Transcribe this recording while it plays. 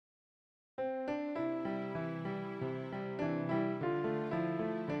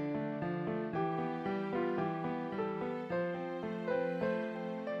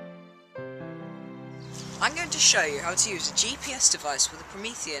I'm going to show you how to use a GPS device with a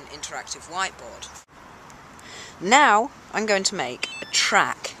Promethean interactive whiteboard. Now I'm going to make a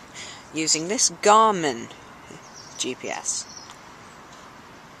track using this Garmin GPS.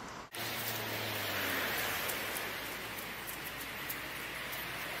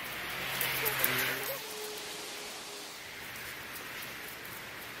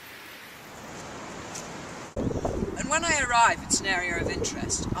 And when I arrive at an area of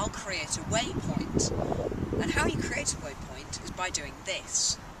interest, I'll create a waypoint. And how you create a waypoint is by doing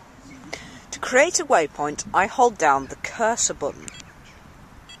this. To create a waypoint, I hold down the cursor button.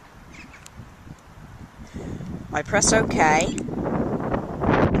 I press OK,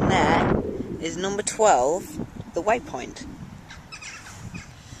 and there is number 12, the waypoint.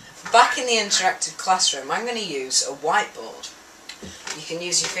 Back in the interactive classroom, I'm going to use a whiteboard. You can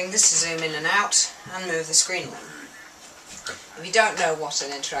use your fingers to zoom in and out and move the screen along. If you don't know what an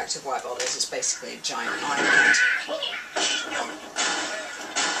interactive whiteboard is, it's basically a giant iPad.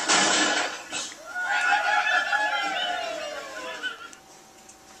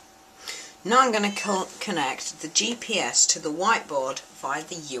 Now I'm going to connect the GPS to the whiteboard via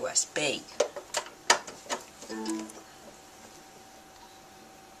the USB.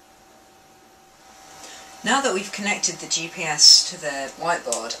 Now that we've connected the GPS to the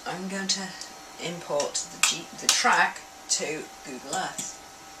whiteboard, I'm going to import the track to Google Earth.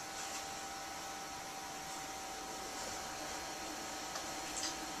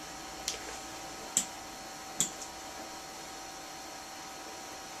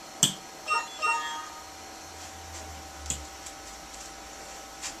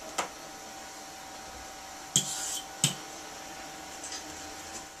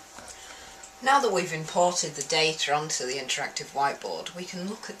 Now that we've imported the data onto the interactive whiteboard, we can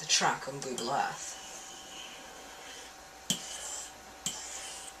look at the track on Google Earth.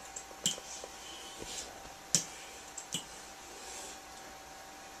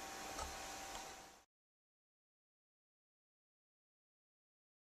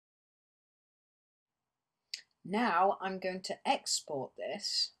 Now I'm going to export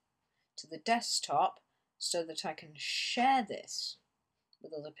this to the desktop so that I can share this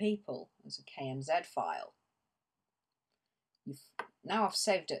with other people as a KMZ file. Now I've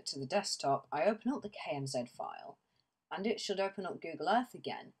saved it to the desktop, I open up the KMZ file and it should open up Google Earth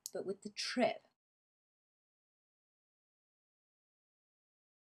again, but with the trip.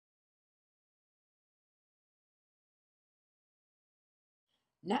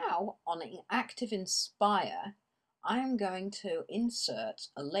 Now on Active Inspire, I am going to insert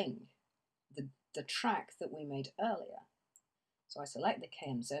a link, the track that we made earlier. So I select the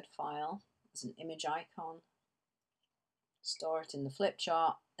KMZ file as an image icon, store it in the flip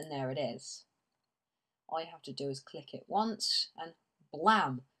chart, and there it is. All you have to do is click it once and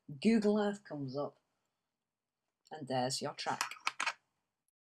blam, Google Earth comes up. And there's your track.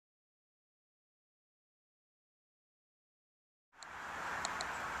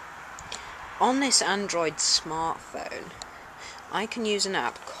 On this Android smartphone, I can use an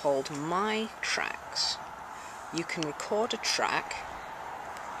app called My Tracks. You can record a track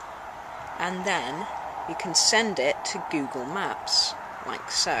and then you can send it to Google Maps, like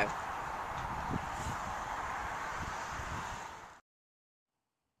so.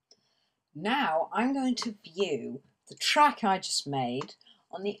 Now I'm going to view the track I just made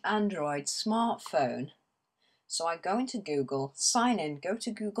on the Android smartphone. So I go into Google, sign in, go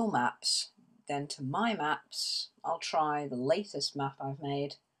to Google Maps, then to My Maps. I'll try the latest map I've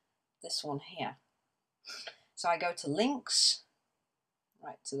made, this one here. So I go to Links,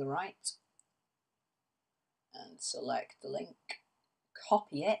 right to the right, and select the link,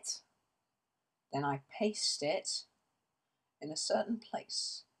 copy it, then I paste it in a certain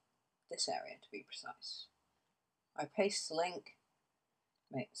place, this area to be precise. I paste the link,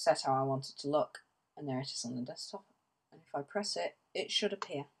 set how I want it to look, and there it is on the desktop. And if I press it, it should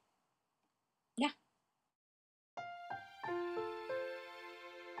appear.